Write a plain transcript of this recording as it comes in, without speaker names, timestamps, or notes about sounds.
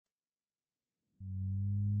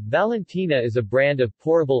Valentina is a brand of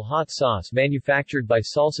pourable hot sauce manufactured by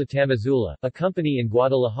Salsa Tamazula, a company in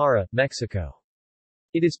Guadalajara, Mexico.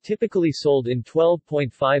 It is typically sold in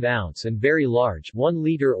 12.5-ounce and very large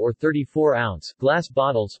 1-liter or 34-ounce glass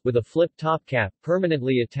bottles, with a flip-top cap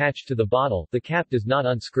permanently attached to the bottle. The cap does not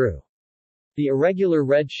unscrew. The irregular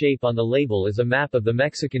red shape on the label is a map of the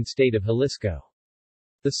Mexican state of Jalisco.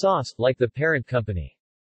 The sauce, like the parent company's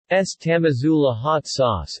Tamazula hot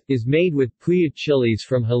sauce, is made with puya chilies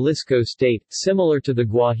from Jalisco state, similar to the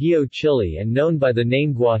Guajillo chili and known by the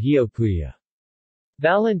name Guajillo puya.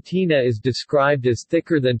 Valentina is described as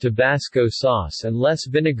thicker than Tabasco sauce and less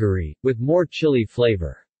vinegary, with more chili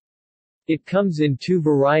flavor. It comes in 2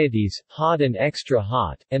 varieties, hot and extra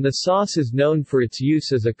hot, and the sauce is known for its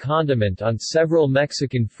use as a condiment on several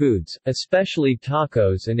Mexican foods, especially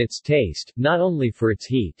tacos, and its taste, not only for its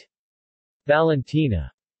heat. Valentina's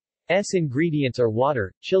ingredients are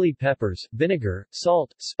water, chili peppers, vinegar,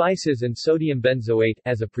 salt, spices and sodium benzoate,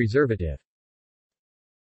 as a preservative.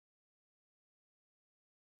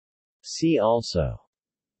 See also: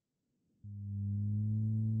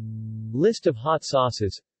 List of hot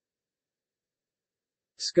sauces,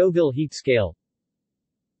 Scoville heat scale,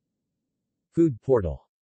 Food portal.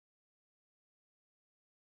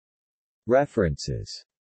 References.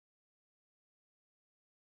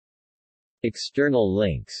 External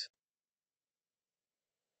links.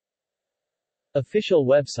 Official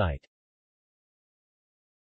website.